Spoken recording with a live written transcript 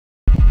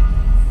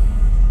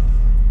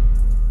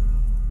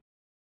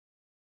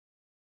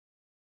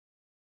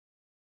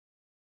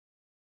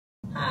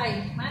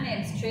Hi, my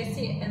name's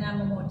Tracy and I'm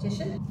a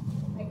mortician.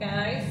 Hi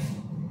guys.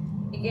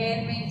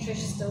 Again, me and Trish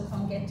still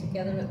can't get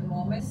together at the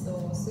moment,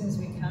 so as soon as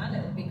we can,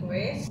 it'll be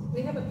great.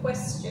 We have a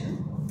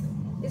question.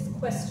 This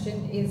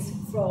question is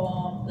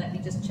from, let me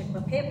just check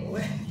my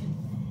paperwork,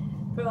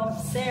 from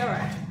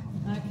Sarah.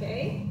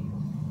 Okay.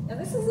 Now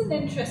this is an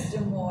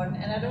interesting one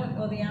and I don't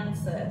know the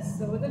answer,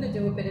 so we're going to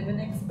do a bit of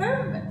an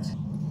experiment.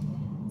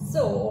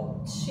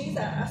 So she's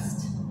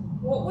asked,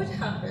 what would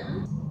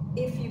happen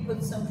if you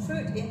put some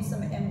fruit in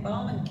some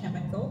embalming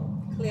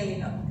chemical, clearly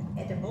not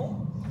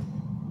edible,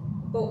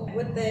 but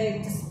would they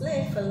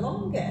display for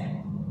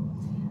longer?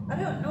 I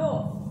don't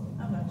know,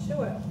 I'm not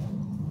sure.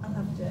 I'll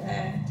have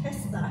to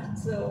test that.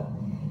 So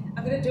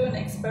I'm going to do an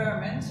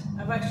experiment.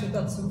 I've actually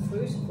got some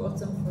fruit, brought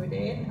some fruit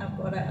in. I've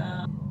got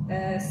a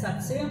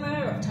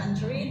satsuma or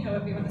tangerine,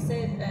 however you want to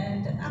say it,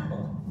 and an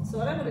apple. So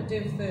what I'm going to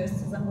do first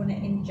is I'm going to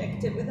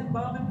inject it with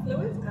embalming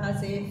fluid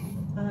as if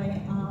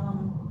I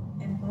am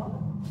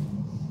embalming.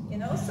 You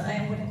know, so I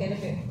am going to get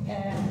a bit,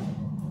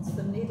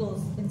 some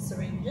needles in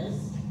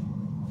syringes,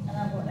 and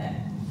I'm going to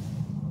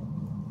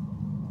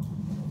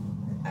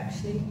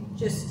actually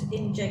just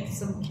inject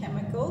some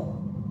chemical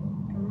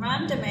in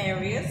random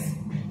areas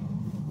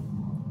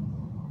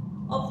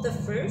of the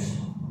fruit.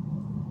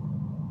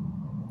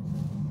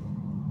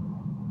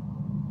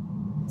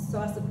 So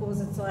I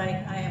suppose it's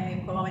like I am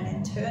embalming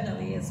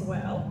internally as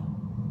well.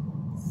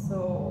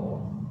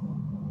 So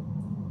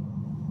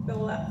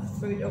fill that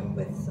fruit up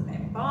with some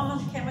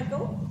embalming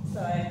chemical. So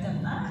I've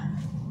done that.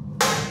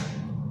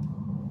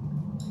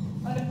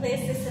 I'm going to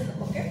place this in the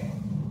bucket.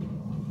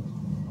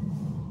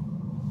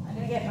 I'm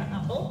going to get my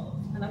apple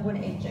and I'm going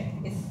to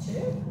inject this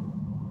too.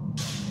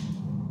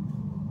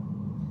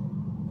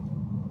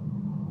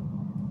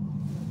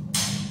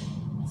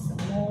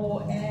 Some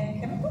more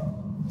chemical.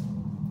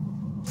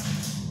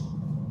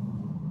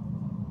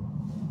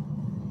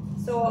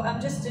 So I'm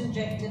just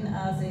injecting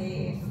as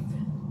if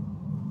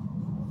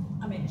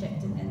I'm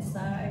injecting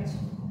inside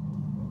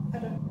the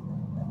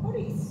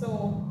body.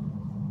 So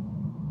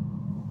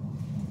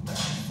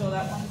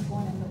that one's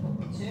going in the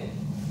bucket too.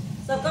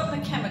 So I've got my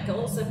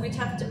chemicals, and we'd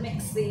have to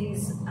mix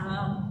these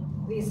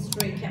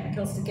three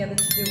chemicals together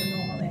to do a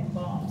normal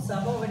embalm. So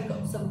I've already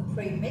got some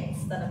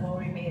pre-mix that I've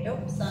already made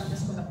up. So I'm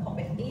just going to pop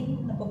it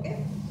in the bucket.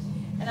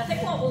 And I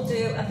think what we'll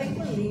do, I think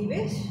we'll leave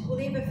it. We'll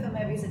leave it for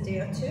maybe a day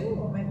or two,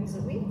 or maybe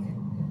a week.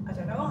 I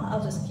don't know,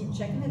 I'll just keep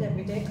checking it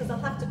every day because I'll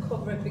have to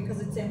cover it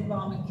because it's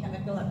embalming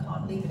chemical. I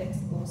can't leave it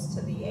exposed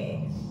to the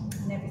air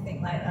and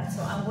everything like that.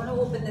 So I'm going to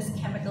open this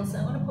chemical, so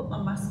I'm going to put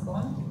my mask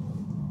on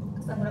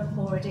because I'm going to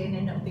pour it in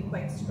and it'll be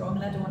quite strong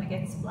and I don't want to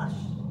get splashed.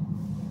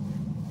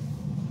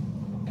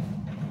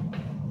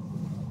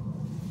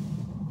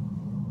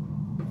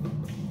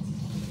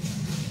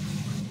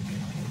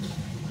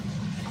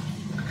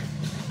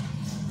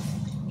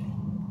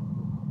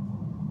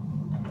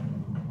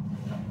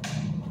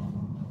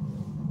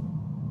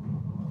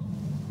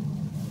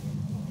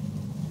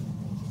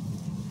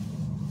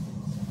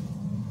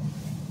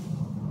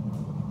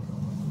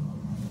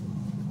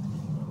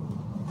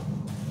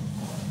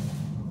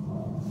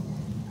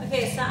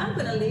 Okay, so I'm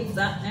going to leave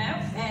that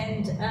now,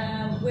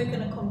 and we're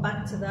going to come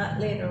back to that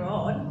later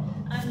on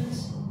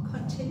and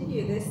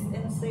continue this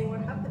and see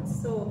what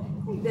happens. So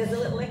I think there's a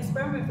little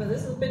experiment for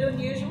this, a bit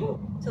unusual.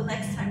 Till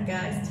next time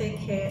guys, take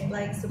care,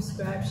 like,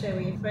 subscribe, share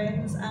with your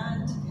friends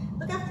and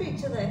look after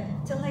each other.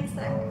 Till next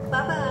time.